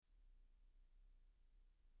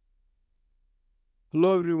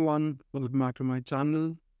Hello everyone, welcome back to my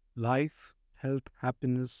channel, Life, Health,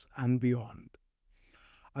 Happiness and Beyond.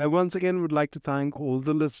 I once again would like to thank all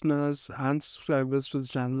the listeners and subscribers to the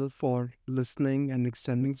channel for listening and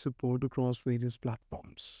extending support across various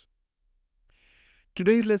platforms.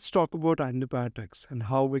 Today let's talk about antibiotics and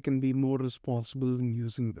how we can be more responsible in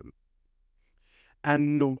using them.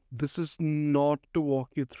 And no, this is not to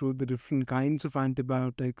walk you through the different kinds of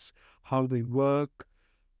antibiotics, how they work.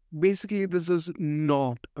 Basically, this is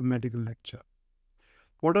not a medical lecture.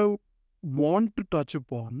 What I want to touch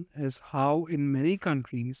upon is how, in many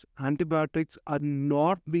countries, antibiotics are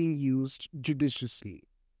not being used judiciously.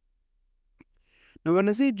 Now, when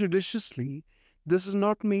I say judiciously, this is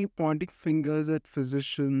not me pointing fingers at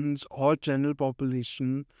physicians or general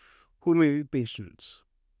population who may be patients.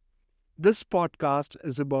 This podcast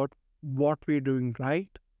is about what we're doing right,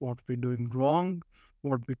 what we're doing wrong,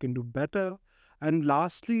 what we can do better, and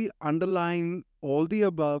lastly, underlying all the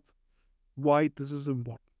above, why this is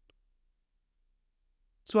important.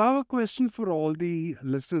 So I have a question for all the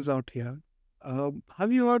listeners out here.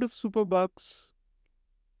 Have you heard of superbugs?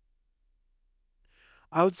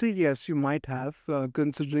 I would say yes, you might have,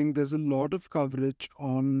 considering there's a lot of coverage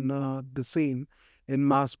on the same in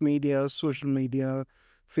mass media, social media,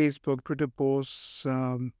 Facebook, Twitter posts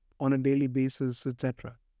on a daily basis,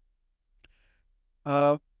 etc.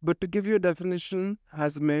 But to give you a definition,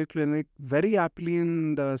 as the Mayo Clinic very aptly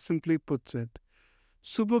and simply puts it,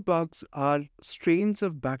 superbugs are strains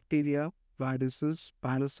of bacteria, viruses,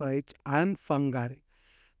 parasites, and fungi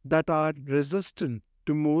that are resistant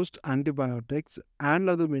to most antibiotics and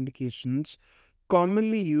other medications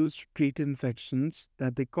commonly used to treat infections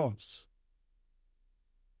that they cause.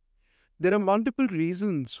 There are multiple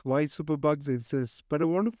reasons why superbugs exist, but I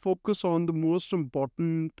want to focus on the most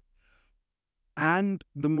important and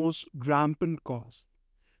the most rampant cause: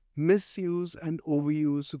 misuse and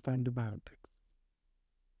overuse of antibiotics.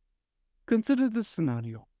 Consider this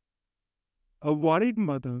scenario. A worried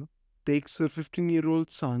mother takes her 15-year-old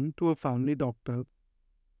son to a family doctor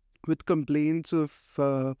with complaints of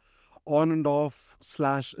on and off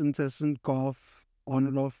slash incessant cough, on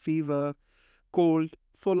and off fever, cold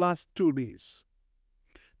for last 2 days.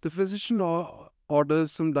 The physician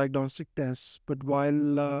orders some diagnostic tests, but while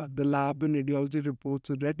the lab and radiology reports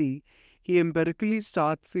are ready, he empirically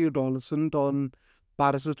starts the adolescent on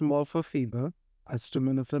paracetamol for fever,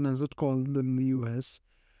 acetaminophen as it's called in the US,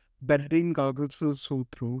 betadine goggles for the sore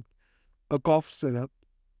throat, a cough syrup,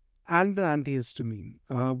 and an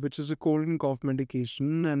antihistamine, which is a cold and cough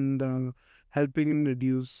medication and helping in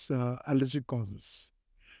reduce allergic causes.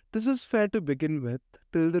 This is fair to begin with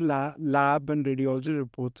till the lab and radiology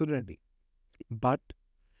reports are ready. But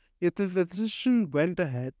if the physician went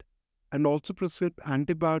ahead and also prescribed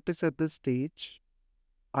antibiotics at this stage,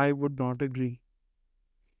 I would not agree.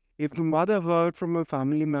 If the mother heard from a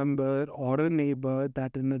family member or a neighbor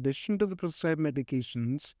that in addition to the prescribed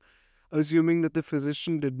medications, assuming that the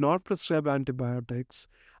physician did not prescribe antibiotics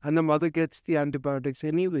and the mother gets the antibiotics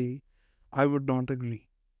anyway, I would not agree.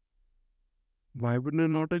 Why would I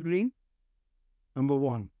not agree? Number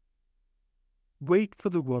one, wait for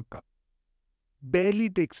the workup. Barely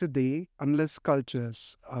takes a day unless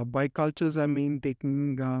cultures. By cultures, I mean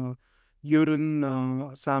taking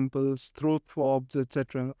urine samples, throat swabs,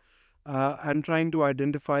 etc., and trying to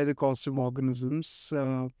identify the causative organisms,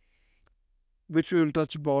 which we will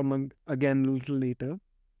touch upon again a little later.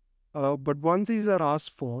 But once these are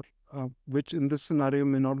asked for, which in this scenario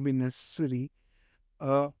may not be necessary,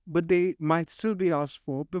 but they might still be asked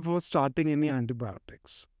for before starting any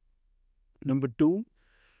antibiotics. Number two,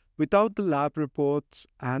 without the lab reports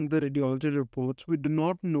and the radiology reports, we do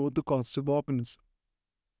not know the causative organism,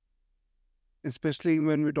 especially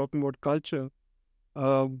when we're talking about culture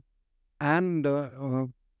uh, and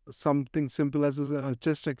something simple as a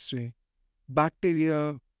chest x-ray.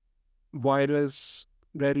 Bacteria, virus,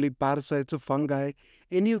 rarely parasites or fungi,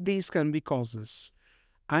 any of these can be causes.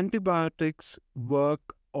 Antibiotics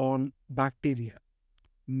work on bacteria,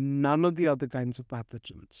 none of the other kinds of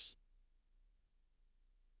pathogens.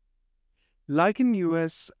 Like in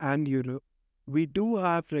US and Europe, we do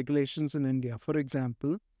have regulations in India. For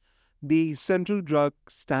example, the Central Drug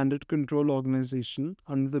Standard Control Organization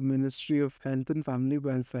under the Ministry of Health and Family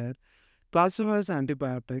Welfare classifies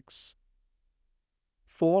antibiotics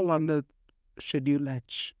fall under Schedule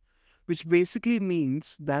H, which basically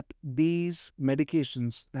means that these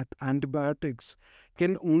medications, that antibiotics,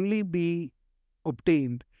 can only be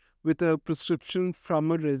obtained with a prescription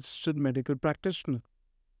from a registered medical practitioner.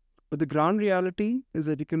 But the ground reality is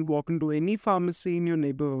that you can walk into any pharmacy in your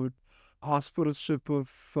neighborhood, ask for a strip of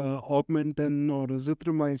Augmentin or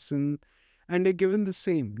azithromycin, and you're given the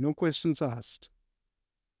same, no questions asked.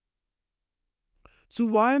 So,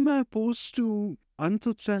 why am I opposed to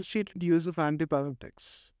unsubstantiated use of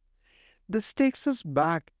antibiotics? This takes us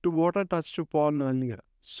back to what I touched upon earlier,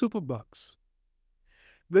 superbugs.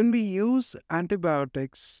 When we use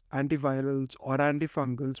antibiotics, antivirals, or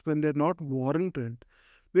antifungals when they're not warranted,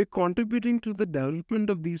 we're contributing to the development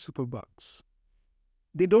of these superbugs.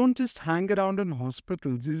 They don't just hang around in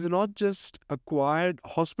hospitals. These are not just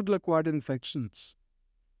hospital acquired infections.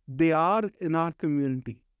 They are in our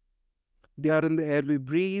community. They are in the air we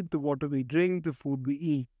breathe, the water we drink, the food we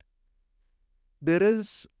eat. There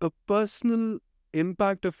is a personal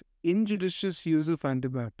impact of injudicious use of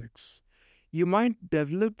antibiotics. You might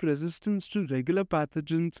develop resistance to regular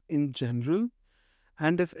pathogens in general,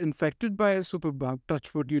 and if infected by a superbug,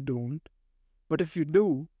 touch wood, you don't. But if you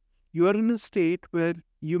do, you are in a state where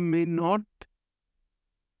you may not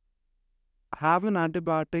have an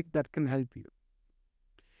antibiotic that can help you.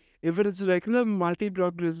 If it is a regular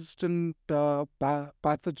multi-drug resistant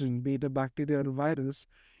pathogen, be it a bacteria or a virus,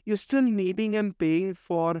 you're still needing and paying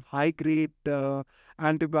for high-grade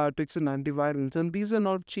antibiotics and antivirals, and these are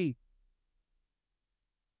not cheap.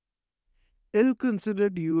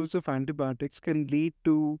 Ill-considered use of antibiotics can lead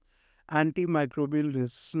to antimicrobial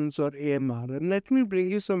resistance or AMR. And let me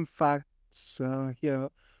bring you some facts here,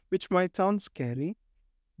 which might sound scary,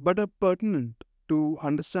 but are pertinent to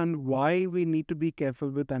understand why we need to be careful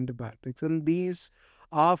with antibiotics. And these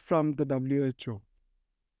are from the WHO.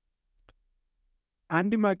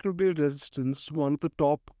 Antimicrobial resistance is one of the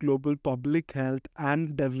top global public health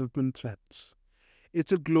and development threats.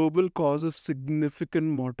 It's a global cause of significant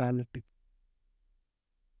mortality.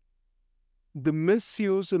 The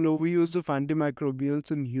misuse and overuse of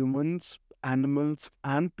antimicrobials in humans, animals,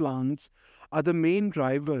 and plants are the main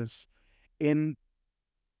drivers in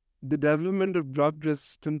the development of drug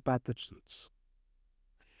resistant pathogens.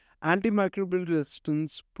 Antimicrobial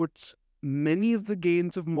resistance puts many of the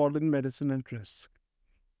gains of modern medicine at risk.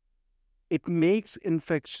 It makes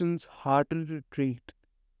infections harder to treat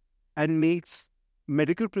and makes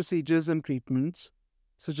medical procedures and treatments,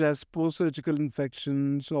 such as post surgical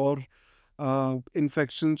infections or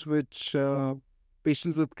infections which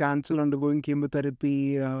patients with cancer undergoing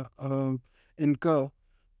chemotherapy incur,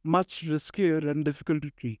 much riskier and difficult to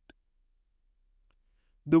treat.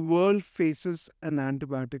 The world faces an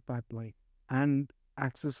antibiotic pipeline and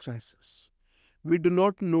access crisis. We do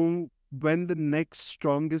not know when the next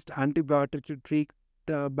strongest antibiotic to treat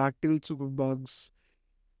bacterial superbugs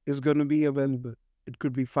is going to be available. It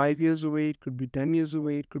could be 5 years away, it could be 10 years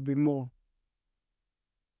away, it could be more.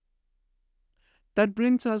 That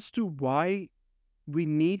brings us to why we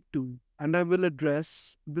need to, and I will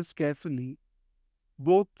address this carefully,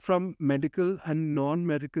 both from medical and non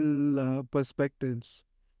medical perspectives,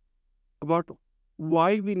 about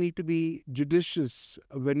why we need to be judicious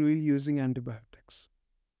when we're using antibiotics.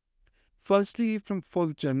 Firstly, for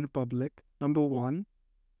the general public, number one,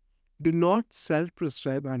 do not self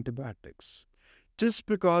prescribe antibiotics. Just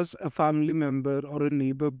because a family member or a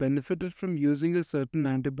neighbor benefited from using a certain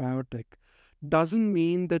antibiotic doesn't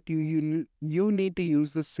mean that you need to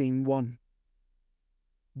use the same one.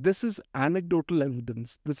 This is anecdotal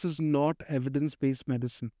evidence. This is not evidence based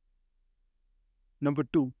medicine. Number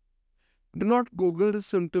two, do not Google the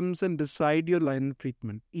symptoms and decide your line of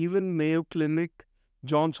treatment. Even Mayo Clinic,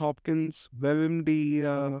 Johns Hopkins,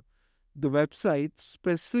 WebMD, the websites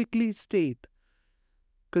specifically state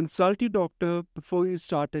consult your doctor before you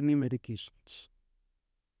start any medications.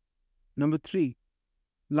 Number three,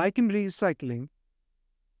 like in recycling,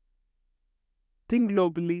 think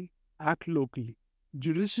globally, act locally.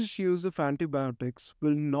 Judicious use of antibiotics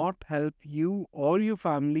will not help you or your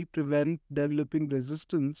family prevent developing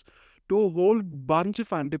resistance to a whole bunch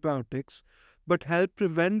of antibiotics, but help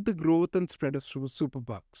prevent the growth and spread of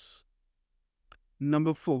superbugs.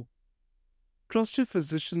 Number four, trust your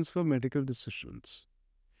physicians for medical decisions.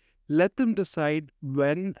 Let them decide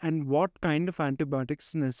when and what kind of antibiotics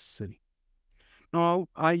is necessary. Now,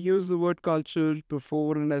 I used the word culture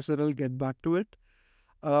before and I said I'll get back to it.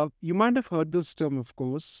 You might have heard this term, of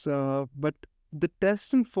course, but the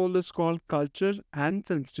test in full is called culture and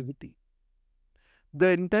sensitivity. The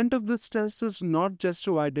intent of this test is not just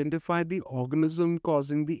to identify the organism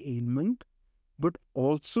causing the ailment, but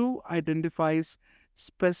also identifies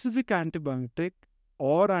specific antibiotic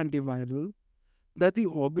or antiviral that the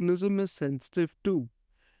organism is sensitive to.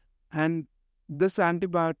 And this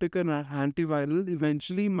antibiotic and antiviral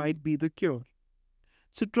eventually might be the cure.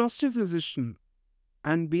 So trust your physician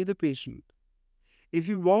and be the patient. If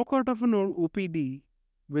you walk out of an OPD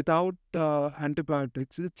without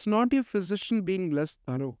antibiotics, it's not your physician being less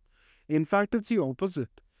thorough. In fact, it's the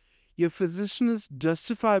opposite. Your physician is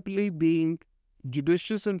justifiably being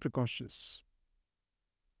judicious and precautious.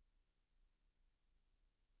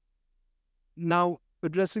 Now,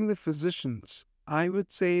 addressing the physicians, I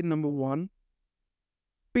would say number one,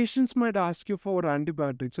 patients might ask you for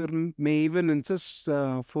antibiotics or may even insist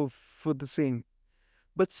for the same,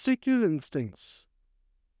 but stick to your instincts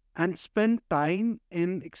and spend time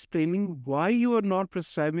in explaining why you are not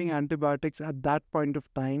prescribing antibiotics at that point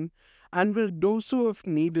of time and will do so if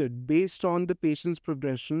needed based on the patient's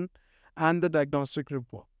progression and the diagnostic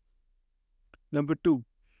report. Number two,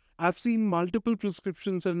 I've seen multiple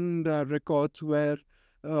prescriptions and records where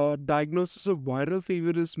diagnosis of viral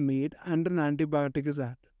fever is made and an antibiotic is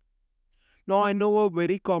added. Now, I know a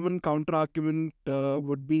very common counter argument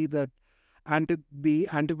would be that the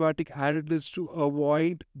antibiotic added is to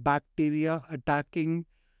avoid bacteria attacking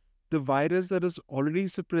the virus that has already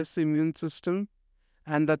suppressed the immune system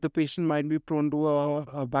and that the patient might be prone to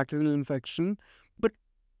a bacterial infection. But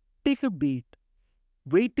take a beat.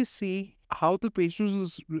 Wait to see how the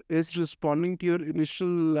patient is responding to your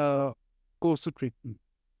initial course of treatment.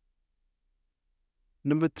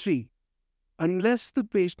 Number three, unless the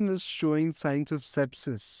patient is showing signs of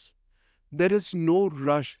sepsis, there is no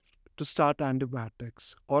rush to start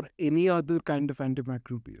antibiotics or any other kind of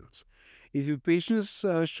antimicrobials. If your patient is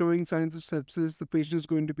showing signs of sepsis, the patient is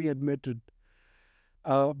going to be admitted.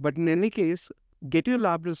 But in any case, get your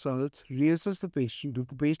lab results, reassess the patient. If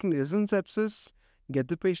the patient is in sepsis, get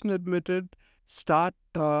the patient admitted, start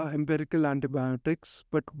empirical antibiotics.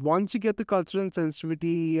 But once you get the cultural and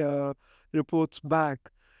sensitivity reports back,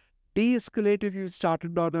 de-escalate if you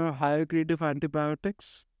started on a higher grade of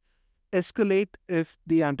antibiotics. Escalate if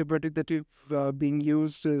the antibiotic that you've being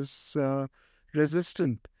used is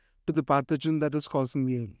resistant to the pathogen that is causing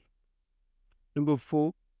the ailment. Number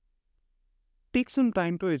four, take some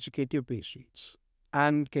time to educate your patients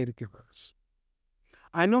and caregivers.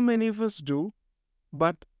 I know many of us do,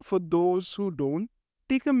 but for those who don't,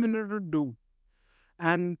 take a minute or two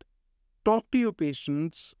and talk to your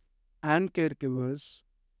patients and caregivers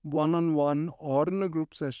one on one or in a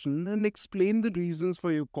group session and explain the reasons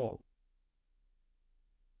for your call.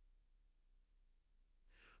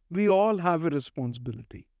 We all have a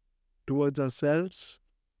responsibility towards ourselves,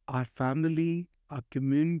 our family, our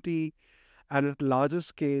community, and at larger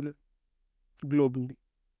scale, globally.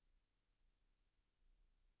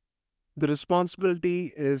 The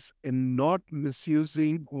responsibility is in not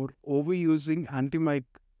misusing or overusing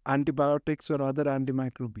antibiotics or other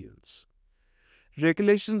antimicrobials.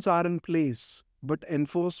 Regulations are in place, but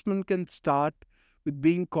enforcement can start with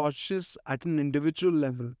being cautious at an individual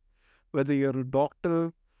level, whether you're a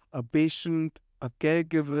doctor, a patient, a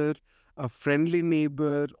caregiver, a friendly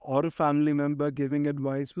neighbor, or a family member giving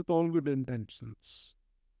advice with all good intentions.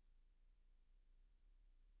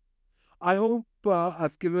 I hope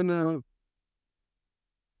I've given a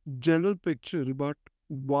general picture about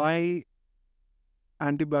why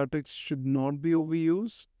antibiotics should not be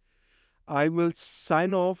overused. I will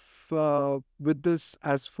sign off with this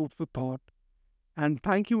as food for thought. And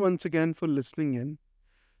thank you once again for listening in.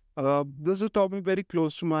 This is a topic very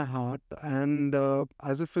close to my heart, and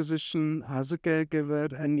as a physician, as a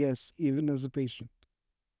caregiver, and yes, even as a patient.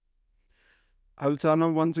 I will sign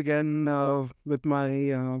off once again with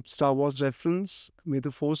my Star Wars reference. May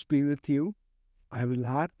the Force be with you. I will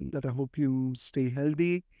add that I hope you stay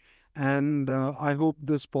healthy, and I hope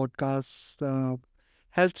this podcast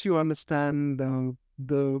helps you understand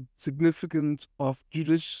the significance of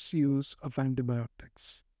judicious use of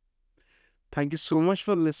antibiotics. Thank you so much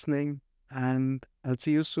for listening, and I'll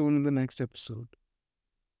see you soon in the next episode.